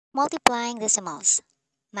Multiplying decimals,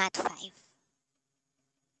 Math 5.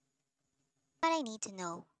 What I need to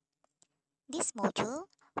know. This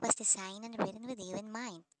module was designed and written with you in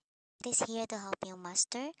mind. It is here to help you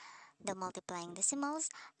master the multiplying decimals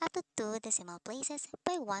up to two decimal places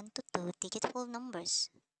by 1 to 2 digit whole numbers.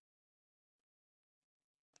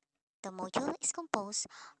 The module is composed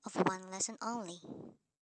of one lesson only.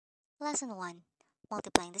 Lesson 1.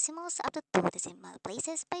 Multiplying decimals up to two decimal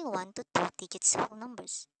places by 1 to 2 digits whole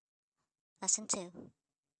numbers. Lesson 2.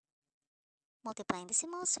 Multiplying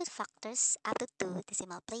decimals with factors up to two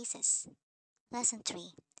decimal places. Lesson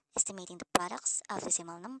 3. Estimating the products of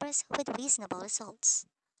decimal numbers with reasonable results.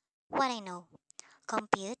 What I know.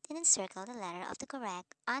 Compute and encircle the letter of the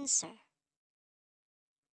correct answer.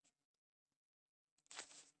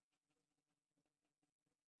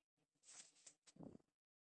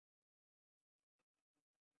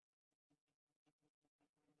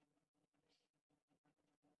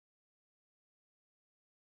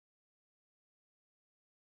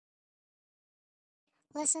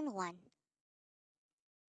 Lesson 1.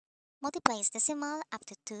 Multiplies decimal up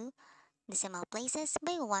to two decimal places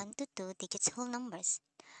by 1 to 2 digits whole numbers.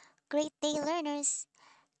 Great day, learners!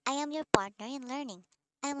 I am your partner in learning.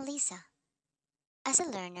 I'm Lisa. As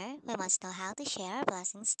a learner, we must know how to share our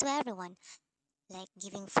blessings to everyone, like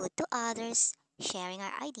giving food to others, sharing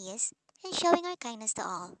our ideas, and showing our kindness to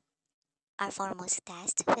all. Our foremost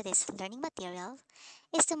task with this learning material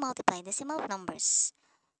is to multiply decimal numbers.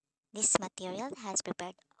 This material has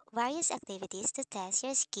prepared various activities to test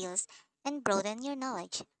your skills and broaden your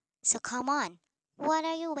knowledge. So come on, what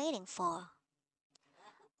are you waiting for?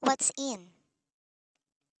 What's in?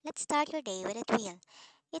 Let's start your day with a drill.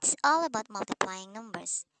 It's all about multiplying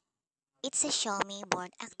numbers. It's a show me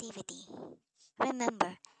board activity.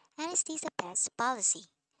 Remember, honesty is the best policy.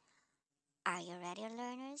 Are you ready,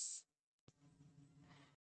 learners?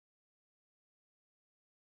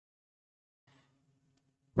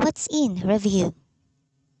 What's in review?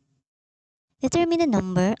 Determine the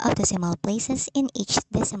number of decimal places in each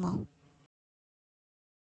decimal.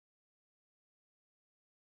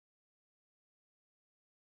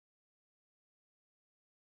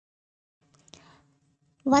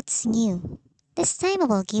 What's new? This time I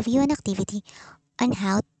will give you an activity on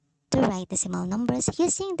how to write decimal numbers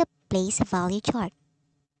using the place value chart.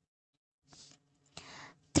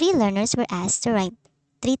 Three learners were asked to write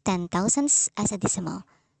three 10,000s as a decimal.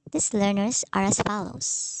 These learners are as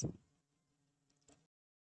follows.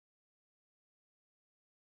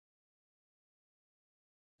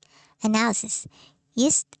 Analysis.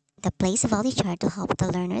 Use the place value chart to help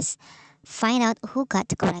the learners find out who got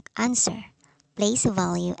the correct answer, place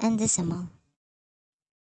value, and decimal.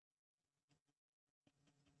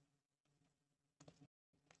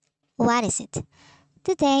 What is it?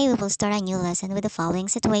 Today we will start a new lesson with the following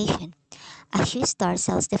situation. A shoe store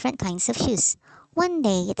sells different kinds of shoes. One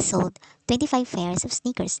day it sold 25 pairs of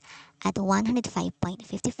sneakers at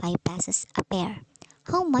 105.55 pesos a pair.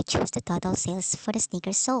 How much was the total sales for the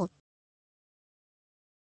sneakers sold?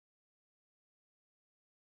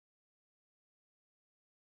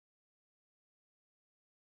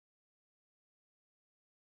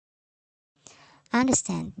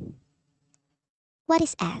 Understand. What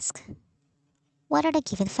is asked? What are the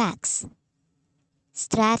given facts?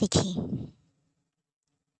 Strategy.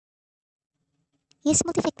 Use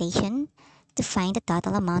multiplication to find the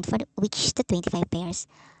total amount for which the 25 pairs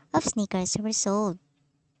of sneakers were sold.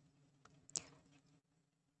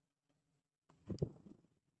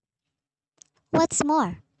 What's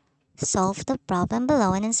more? Solve the problem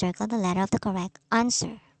below and encircle the letter of the correct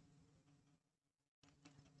answer.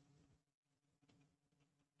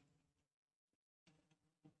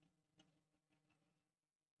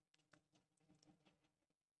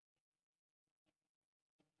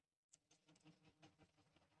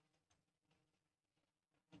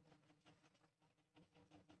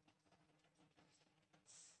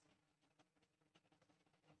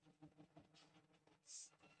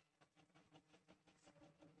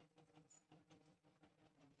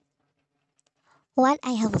 What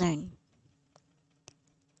I have learned.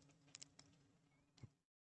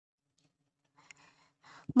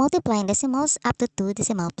 Multiplying decimals up to two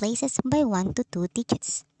decimal places by 1 to 2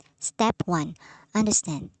 digits. Step 1.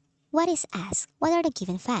 Understand. What is asked? What are the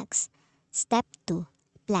given facts? Step 2.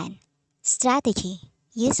 Plan. Strategy.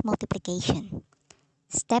 Use multiplication.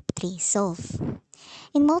 Step 3. Solve.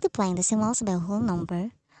 In multiplying decimals by a whole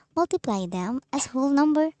number, multiply them as whole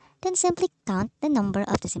number, then simply count the number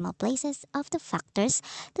of decimal places of the factors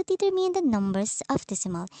to determine the numbers of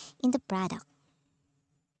decimal in the product.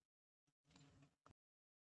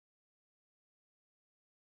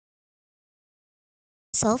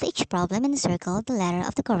 Solve each problem and circle the letter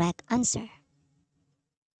of the correct answer.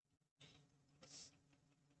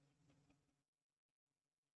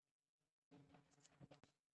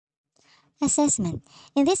 Assessment.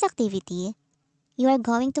 In this activity, you are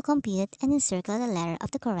going to compute and encircle the letter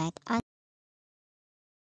of the correct answer.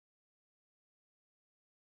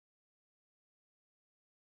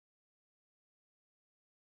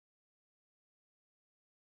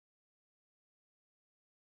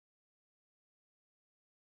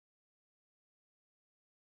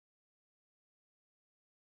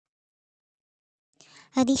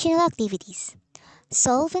 Additional activities.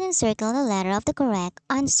 Solve and encircle the letter of the correct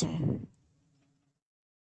answer.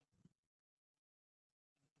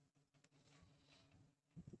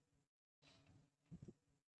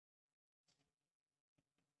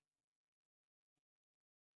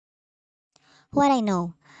 What I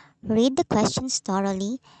know. Read the questions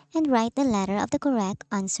thoroughly and write the letter of the correct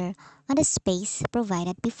answer on the space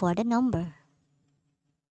provided before the number.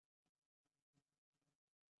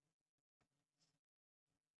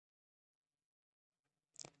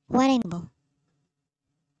 What I know.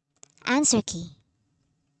 Answer key.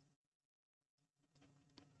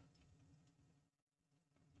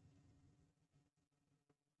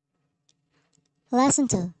 Lesson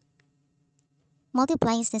 2.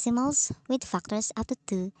 Multiplies decimals with factors up to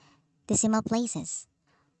 2 decimal places.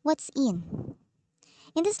 What's in?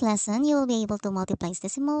 In this lesson, you will be able to multiply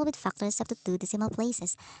decimal with factors up to 2 decimal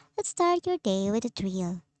places. Let's start your day with a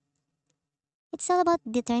drill. It's all about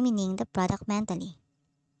determining the product mentally.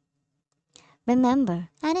 Remember,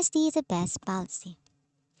 honesty is the best policy.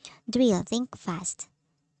 Drill, think fast.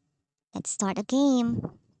 Let's start a game.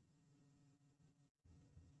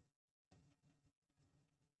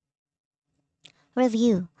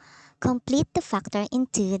 Review. Complete the factor in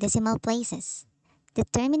 2 decimal places.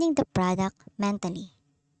 Determining the product mentally.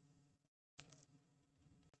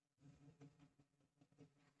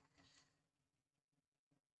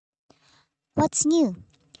 What's new?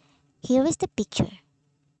 Here is the picture.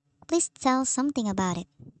 Please tell something about it.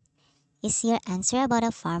 Is your answer about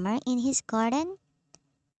a farmer in his garden?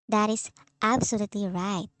 That is absolutely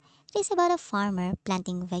right. It is about a farmer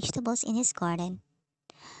planting vegetables in his garden.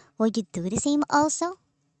 Would you do the same also?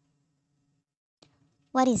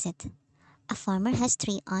 What is it? A farmer has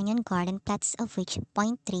 3 onion garden plots of which zero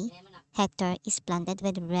point 0.3 hectare is planted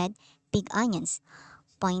with red big onions,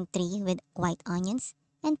 zero point 0.3 with white onions,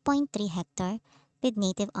 and zero point 0.3 hectare with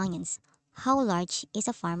native onions. How large is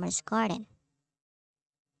a farmer's garden?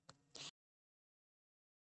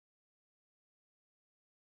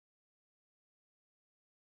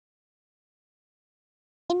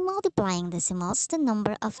 In multiplying decimals, the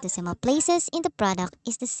number of decimal places in the product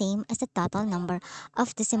is the same as the total number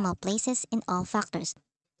of decimal places in all factors.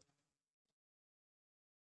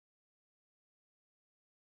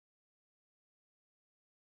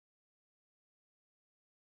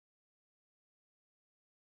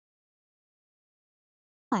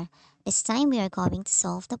 This time we are going to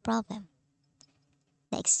solve the problem.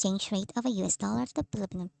 The exchange rate of a US dollar to the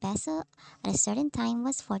Philippine peso at a certain time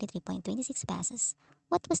was 43.26 pesos.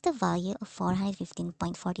 What was the value of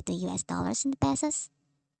 415.42 US dollars in the pesos?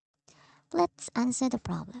 Let's answer the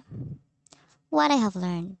problem. What I have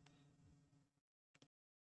learned.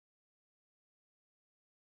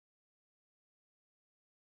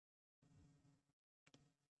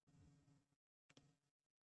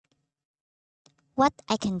 What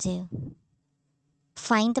I can do.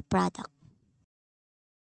 Find the product.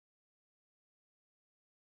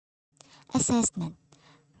 Assessment.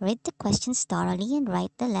 Read the questions thoroughly and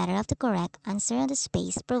write the letter of the correct answer on the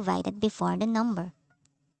space provided before the number.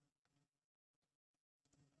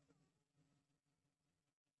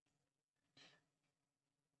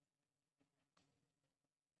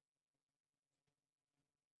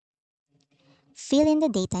 Fill in the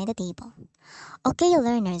data in the table. Okay,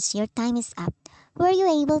 learners, your time is up. Were you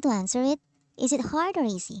able to answer it? Is it hard or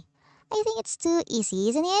easy? I think it's too easy,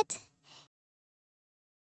 isn't it?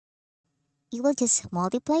 You will just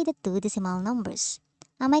multiply the two decimal numbers.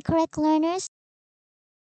 Am I correct, learners?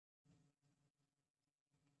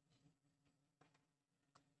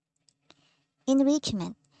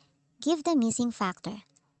 Enrichment. Give the missing factor.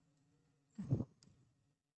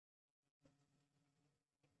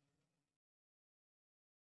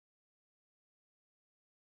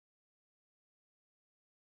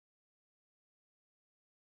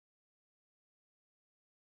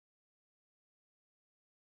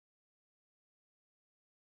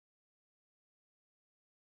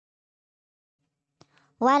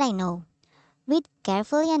 What I know. Read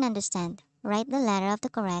carefully and understand. Write the letter of the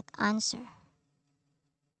correct answer.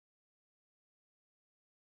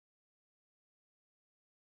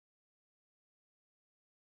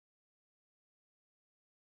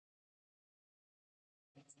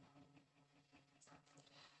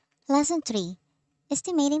 Lesson 3.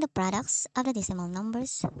 Estimating the products of the decimal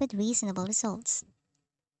numbers with reasonable results.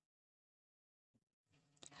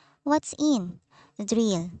 What's in? The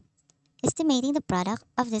drill. Estimating the product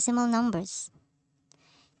of decimal numbers.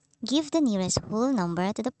 Give the nearest whole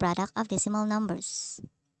number to the product of decimal numbers.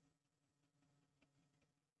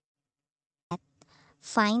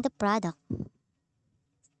 Find the product.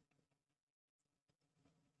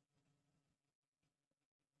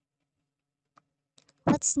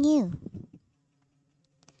 What's new?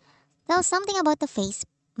 Tell something about the face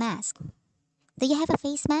mask. Do you have a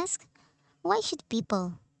face mask? Why should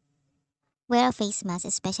people wear a face mask,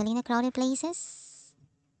 especially in a crowded places?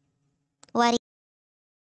 What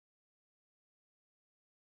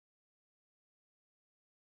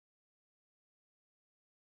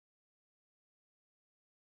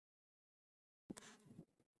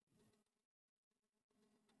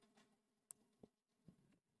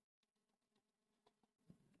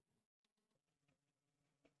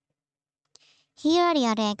Here are the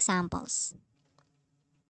other examples.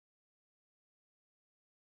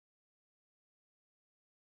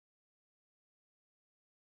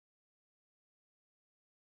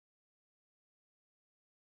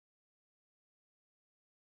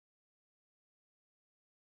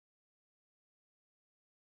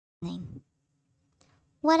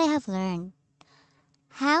 What I have learned.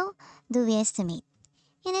 How do we estimate?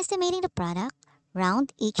 In estimating the product,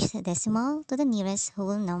 round each decimal to the nearest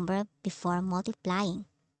whole number before multiplying.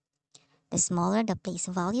 The smaller the place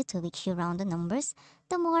value to which you round the numbers,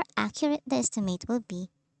 the more accurate the estimate will be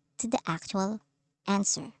to the actual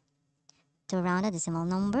answer. To round a decimal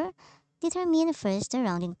number, determine first the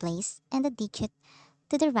rounding place and the digit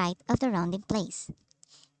to the right of the rounding place.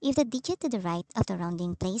 If the digit to the right of the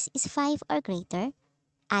rounding place is 5 or greater,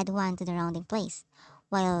 add 1 to the rounding place,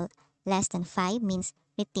 while less than 5 means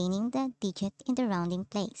retaining the digit in the rounding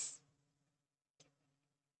place.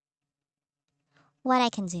 What I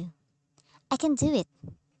can do? I can do it.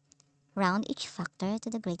 Round each factor to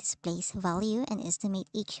the greatest place value and estimate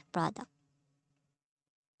each product.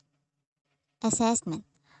 Assessment.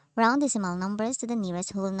 Round decimal numbers to the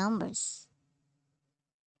nearest whole numbers.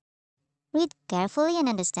 Read carefully and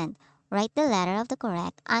understand. Write the letter of the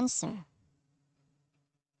correct answer.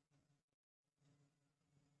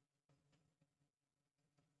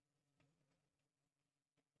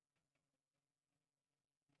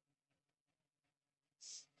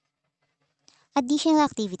 Additional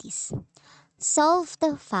activities. Solve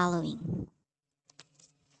the following.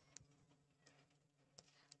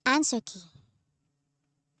 Answer key.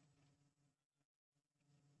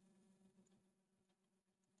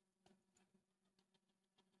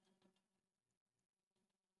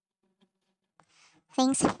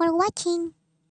 Thanks for watching.